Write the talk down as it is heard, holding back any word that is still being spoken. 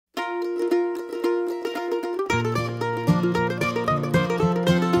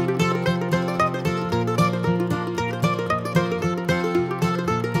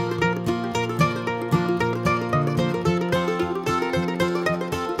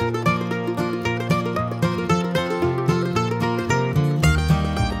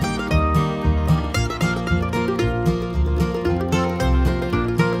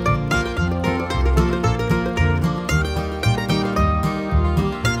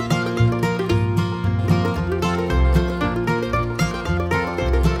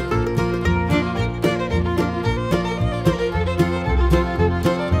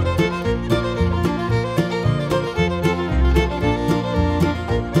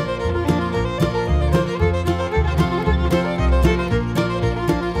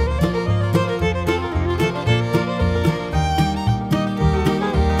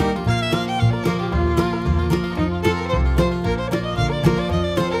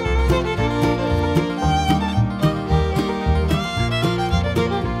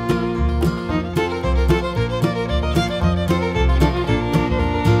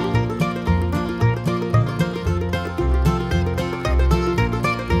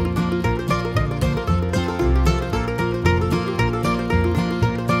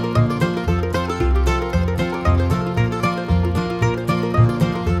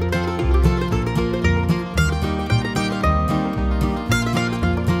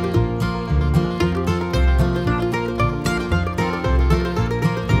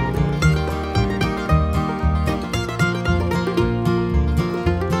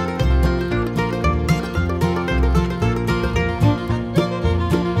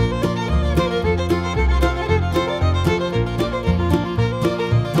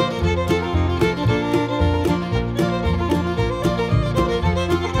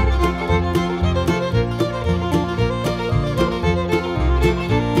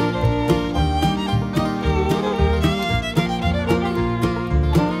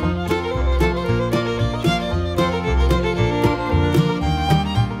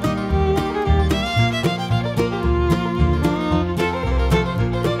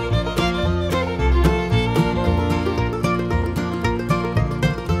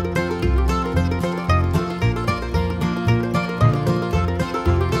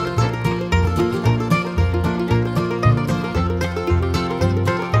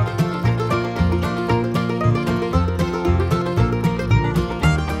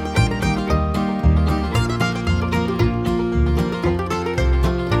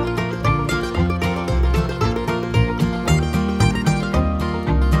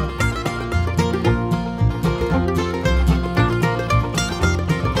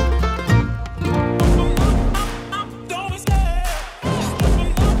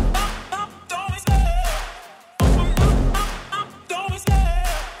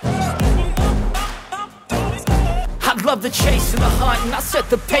love the chase and the hunt, and I set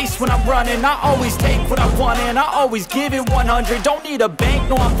the pace when I'm running. I always take what I want and I always give it 100. Don't need a bank,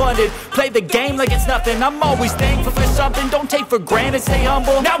 no I'm funded. Play the game like it's nothing. I'm always thankful for something. Don't take for granted, stay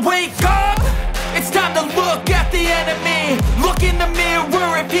humble. Now wake up, it's time to look at the enemy. Look in the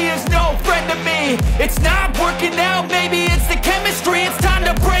mirror if he is no friend to me. It's not working out, maybe it's the chemistry. It's time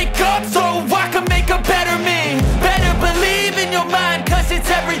to break up so I can make a better me. Better believe in your mind, cause it's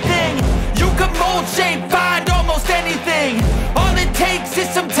everything. You can mold, shape, find almost anything. All it takes is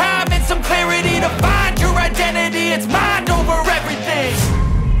some time and some clarity to find your identity. It's mind over everything.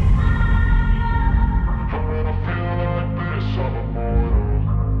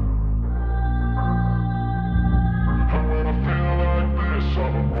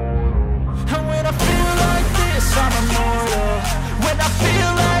 And when I feel like this, I'm immortal. When I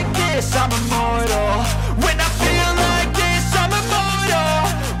feel like this, I'm immortal. When I feel like this, I'm immortal.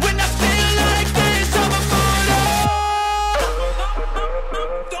 When I feel like this, I'm immortal.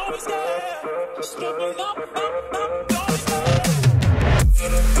 Don't be scared. Just keep it up. Don't be scared.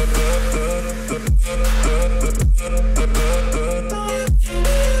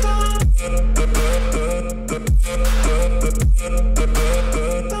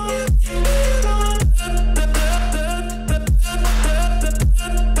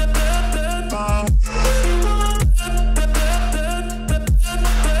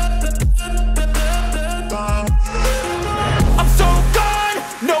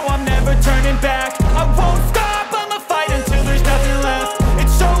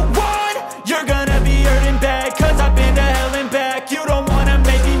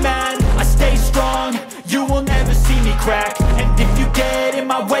 And if you get in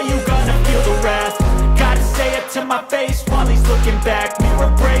my way, you're gonna feel the wrath. Gotta say it to my face while he's looking back.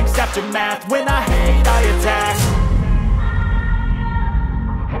 Mirror breaks after math. When I hate, I attack.